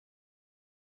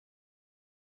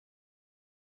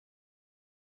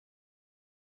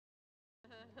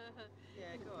Yeah,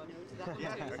 go on.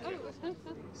 Yeah, okay.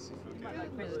 You might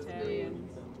like vegetarians.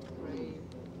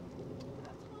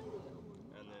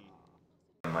 And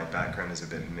then my background is a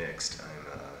bit mixed.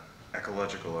 I'm an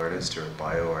ecological artist or a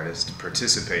bioartist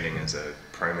participating as a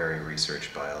primary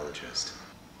research biologist.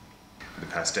 For the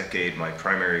past decade, my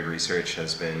primary research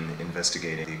has been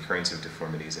investigating the occurrence of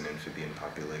deformities in amphibian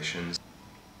populations,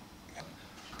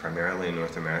 primarily in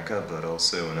North America, but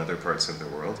also in other parts of the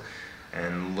world,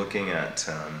 and looking at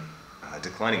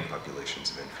declining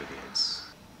populations of amphibians.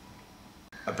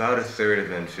 About a third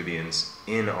of amphibians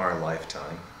in our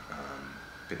lifetime,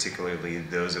 particularly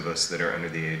those of us that are under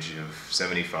the age of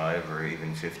 75 or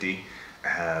even 50,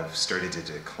 have started to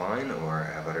decline or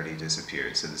have already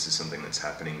disappeared. So this is something that's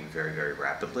happening very, very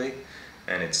rapidly,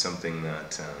 and it's something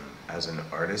that as an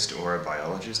artist or a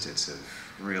biologist, it's of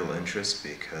real interest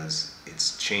because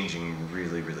it's changing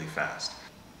really, really fast.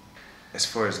 As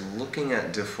far as looking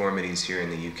at deformities here in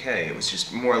the UK, it was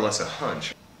just more or less a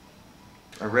hunch.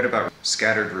 I read about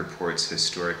scattered reports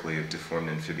historically of deformed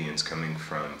amphibians coming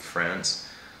from France,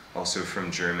 also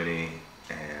from Germany,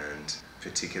 and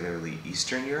particularly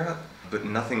Eastern Europe, but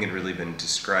nothing had really been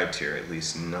described here, at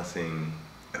least nothing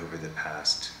over the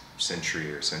past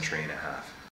century or century and a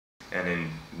half. And in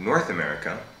North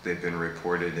America, they've been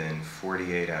reported in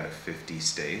 48 out of 50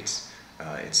 states.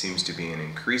 It seems to be an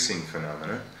increasing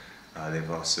phenomenon.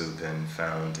 They've also been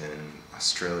found in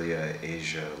Australia,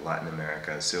 Asia, Latin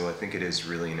America, so I think it is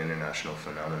really an international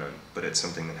phenomenon, but it's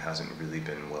something that hasn't really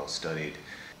been well studied.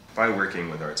 By working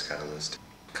with Arts Catalyst,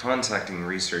 contacting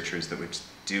researchers that were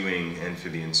doing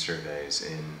amphibian surveys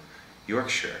in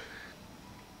Yorkshire,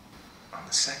 on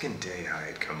the second day I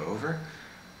had come over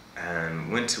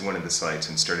and went to one of the sites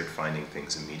and started finding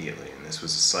things immediately. And this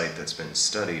was a site that's been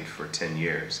studied for 10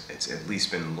 years. It's at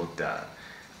least been looked at,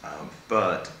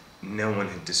 but no one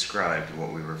had described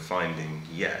what we were finding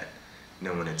yet.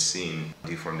 No one had seen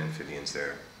deformed amphibians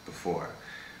there before.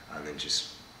 And then just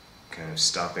kind of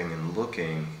stopping and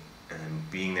looking and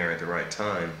being there at the right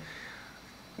time,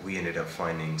 we ended up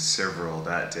finding several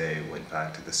that day, went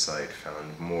back to the site,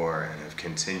 found more, and have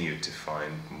continued to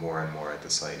find more and more at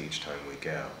the site each time we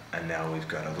go. And now we've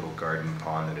got a little garden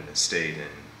pond at an estate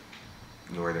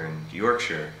in northern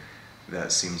Yorkshire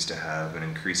that seems to have an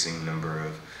increasing number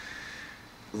of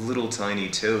little tiny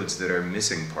toads that are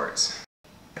missing parts.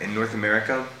 In North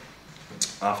America,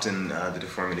 often the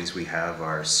deformities we have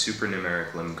are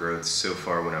supernumeric limb growths. So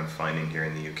far what I'm finding here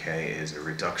in the UK is a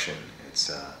reduction. It's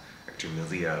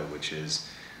ectomelia, which is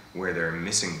where there are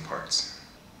missing parts.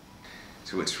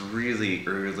 So it's really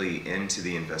early into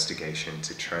the investigation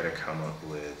to try to come up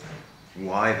with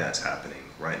why that's happening.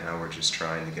 Right now we're just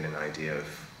trying to get an idea of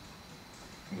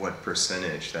what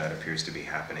percentage that appears to be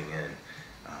happening in.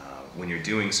 When you're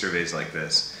doing surveys like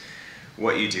this,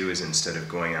 what you do is instead of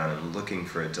going out and looking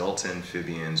for adult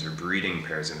amphibians or breeding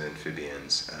pairs of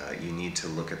amphibians, you need to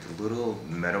look at the little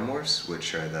metamorphs,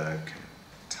 which are the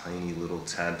tiny little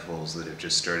tadpoles that have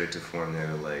just started to form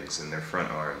their legs and their front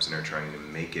arms and are trying to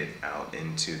make it out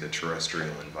into the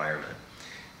terrestrial environment.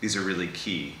 These are really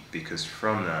key because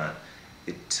from that,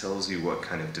 it tells you what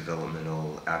kind of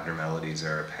developmental abnormalities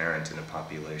are apparent in a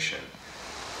population.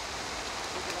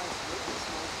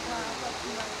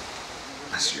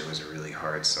 Last year was a really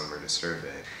hard summer to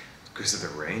survey because of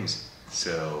the rains.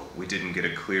 So we didn't get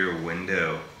a clear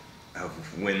window of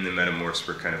when the metamorphs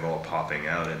were kind of all popping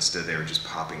out. Instead, they were just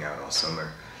popping out all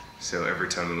summer. So every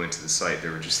time we went to the site,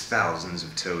 there were just thousands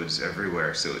of toads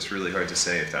everywhere. So it's really hard to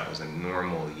say if that was a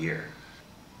normal year.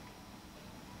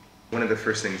 One of the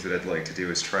first things that I'd like to do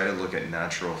is try to look at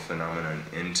natural phenomenon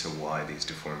into why these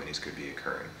deformities could be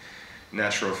occurring.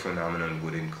 Natural phenomenon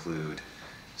would include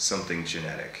something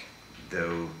genetic,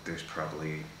 though there's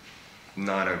probably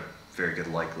not a very good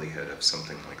likelihood of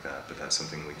something like that, but that's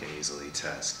something we can easily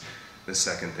test. The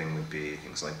second thing would be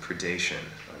things like predation.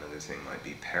 Another thing might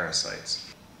be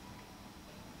parasites.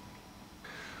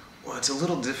 Well, it's a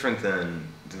little different than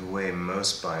the way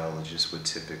most biologists would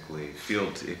typically,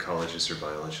 field ecologists or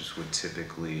biologists would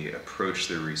typically approach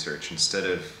their research. Instead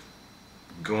of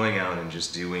going out and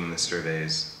just doing the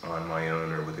surveys on my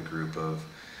own or with a group of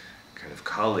kind of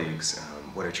colleagues,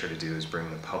 what I try to do is bring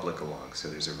the public along. So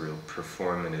there's a real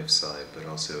performative side, but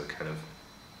also a kind of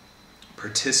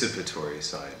participatory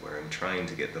side where I'm trying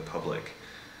to get the public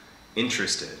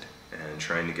interested and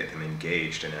trying to get them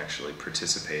engaged and actually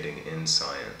participating in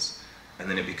science. And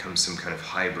then it becomes some kind of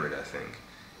hybrid, I think.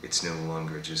 It's no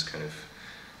longer just kind of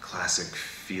classic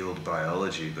field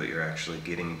biology, but you're actually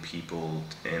getting people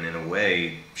and in a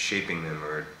way shaping them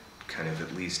or kind of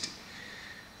at least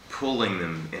pulling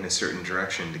them in a certain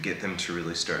direction to get them to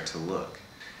really start to look.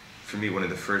 For me, one of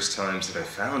the first times that I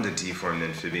found a deformed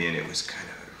amphibian, it was kind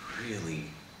of a really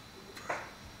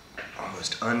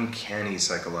almost uncanny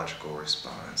psychological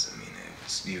response. I mean,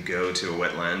 you go to a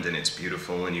wetland and it's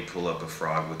beautiful and you pull up a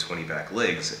frog with 20 back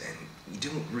legs and you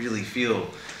don't really feel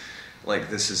like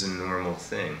this is a normal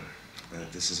thing,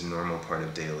 that this is a normal part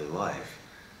of daily life.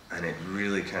 And it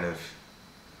really kind of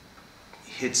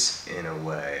hits in a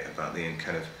way about the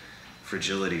kind of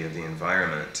fragility of the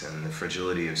environment and the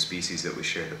fragility of species that we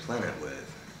share the planet with.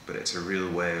 But it's a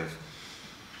real way of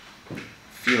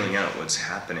feeling out what's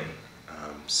happening.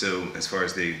 So as far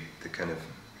as the kind of,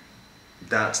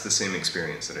 that's the same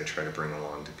experience that I try to bring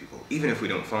along to people. Even if we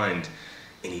don't find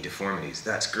any deformities,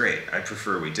 that's great. I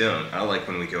prefer we don't. I like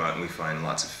when we go out and we find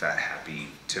lots of fat, happy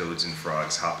toads and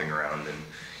frogs hopping around and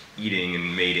eating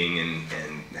and mating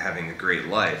and having a great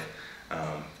life,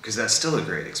 because that's still a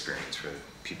great experience for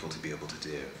people to be able to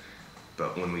do.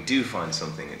 But when we do find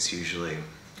something, it's usually,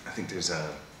 I think there's a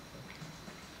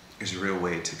real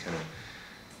way to kind of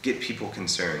get people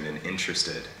concerned and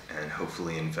interested and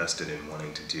hopefully invested in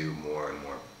wanting to do more and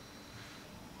more.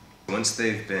 Once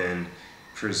they've been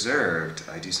preserved,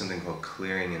 I do something called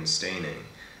clearing and staining.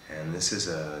 And this is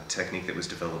a technique that was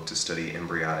developed to study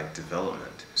embryonic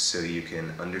development, so you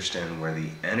can understand where the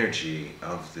energy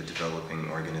of the developing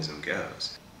organism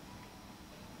goes.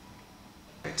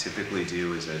 What I typically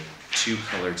do is a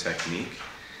two-color technique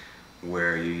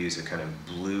where you use a kind of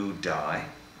blue dye,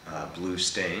 blue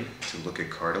stain to look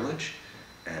at cartilage,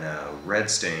 and a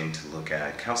red stain to look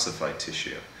at calcified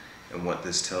tissue. And what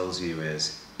this tells you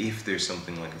is if there's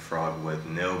something like a frog with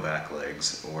no back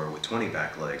legs or with 20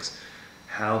 back legs,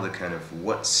 how the kind of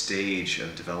what stage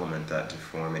of development that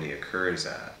deformity occurs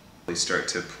at. We start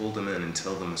to pull them in and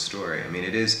tell them a story. I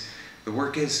mean, the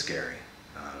work is scary,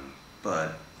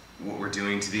 but what we're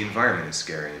doing to the environment is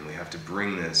scary, and we have to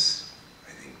bring this,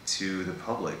 I think, to the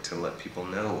public to let people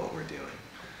know what we're doing.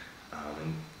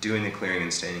 And doing the clearing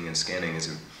and staining and scanning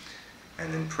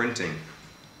and then printing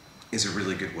is a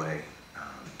really good way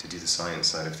to do the science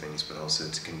side of things, but also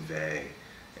to convey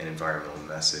an environmental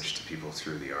message to people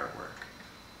through the artwork.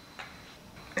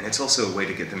 And it's also a way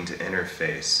to get them to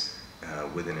interface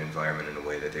with an environment in a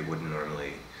way that they wouldn't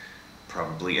normally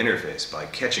probably interface, by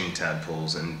catching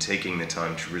tadpoles and taking the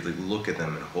time to really look at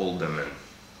them and hold them and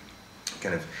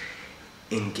kind of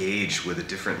engage with a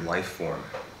different life form.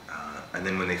 And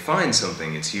then when they find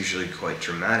something, it's usually quite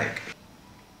dramatic.